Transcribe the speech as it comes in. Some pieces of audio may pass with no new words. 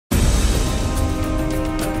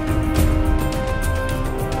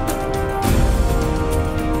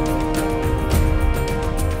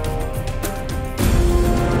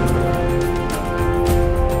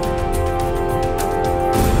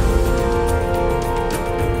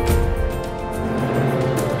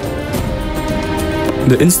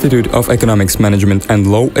The Institute of Economics Management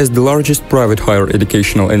and Law is the largest private higher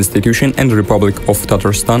educational institution in the Republic of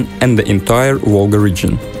Tatarstan and the entire Volga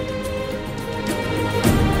region.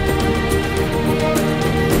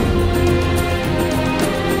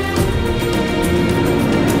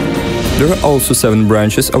 There are also 7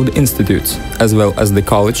 branches of the institutes, as well as the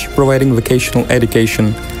college providing vocational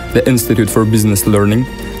education, the Institute for Business Learning,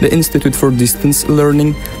 the Institute for Distance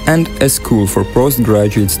Learning, and a school for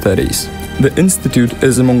postgraduate studies. The institute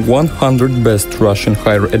is among 100 best Russian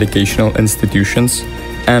higher educational institutions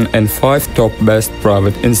and in 5 top best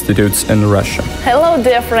private institutes in Russia. Hello,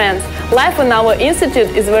 dear friends! Life in our institute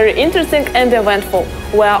is very interesting and eventful.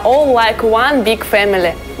 We are all like one big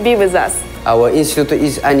family. Be with us. Our institute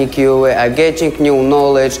is unequal. We are getting new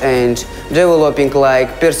knowledge and developing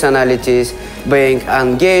like personalities, being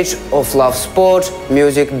engaged of love sport,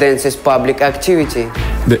 music, dances, public activity.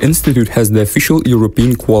 The institute has the official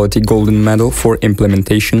European Quality Golden Medal for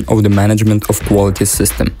implementation of the management of quality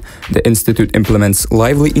system. The institute implements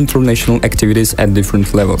lively international activities at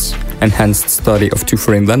different levels. Enhanced study of 2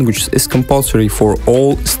 foreign languages is compulsory for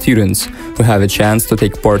all students who have a chance to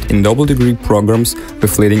take part in double degree programs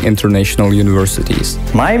with leading international universities.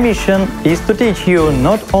 My mission is to teach you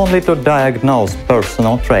not only to diagnose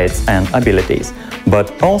personal traits and abilities,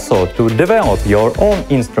 but also to develop your own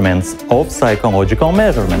instruments of psychological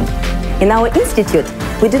measurement. In our institute,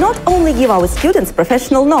 we do not only give our students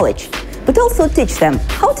professional knowledge, but also teach them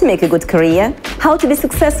how to make a good career, how to be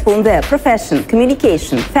successful in their profession,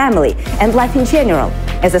 communication, family, and life in general.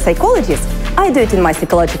 As a psychologist, I do it in my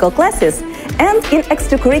psychological classes and in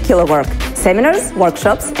extracurricular work, seminars,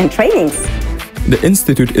 workshops, and trainings. The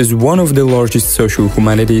institute is one of the largest social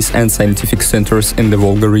humanities and scientific centers in the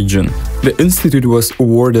Volga region. The institute was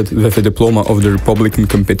awarded with a diploma of the Republican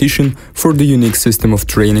competition for the unique system of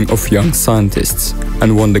training of young scientists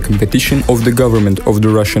and won the competition of the government of the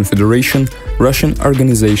Russian Federation, Russian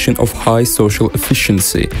Organization of High Social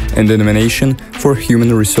Efficiency, and the nomination for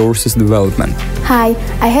Human Resources Development. Hi,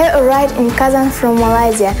 I have arrived in Kazan from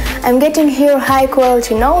Malaysia. I'm getting here high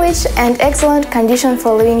quality knowledge and excellent condition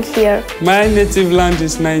for living here. My native land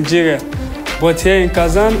is Nigeria, but here in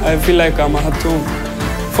Kazan, I feel like I'm at home.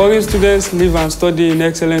 Foreign students live and study in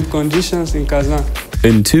excellent conditions in Kazan.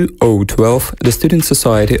 In 2012, the Student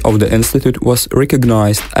Society of the Institute was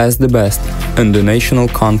recognized as the best in the national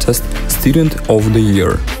contest Student of the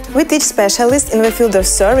Year. We teach specialists in the field of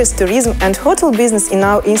service, tourism and hotel business in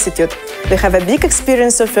our institute. We have a big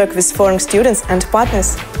experience of work with foreign students and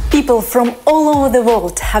partners. People from all over the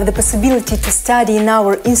world have the possibility to study in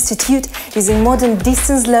our institute using modern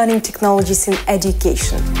distance learning technologies in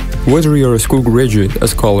education. Whether you're a school graduate, a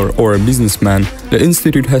scholar or a businessman, the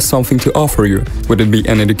institute has something to offer you, whether it be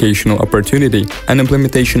an educational opportunity, an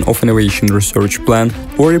implementation of innovation research plan,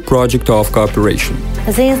 or a project of cooperation.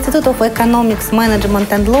 The Institute of Economics,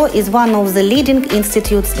 Management and Law is one of the leading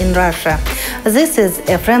institutes in Russia. This is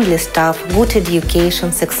a friendly staff, good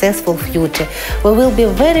education, successful future. We will be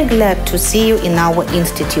very glad to see you in our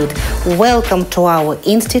institute. Welcome to our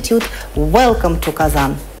institute. Welcome to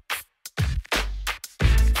Kazan.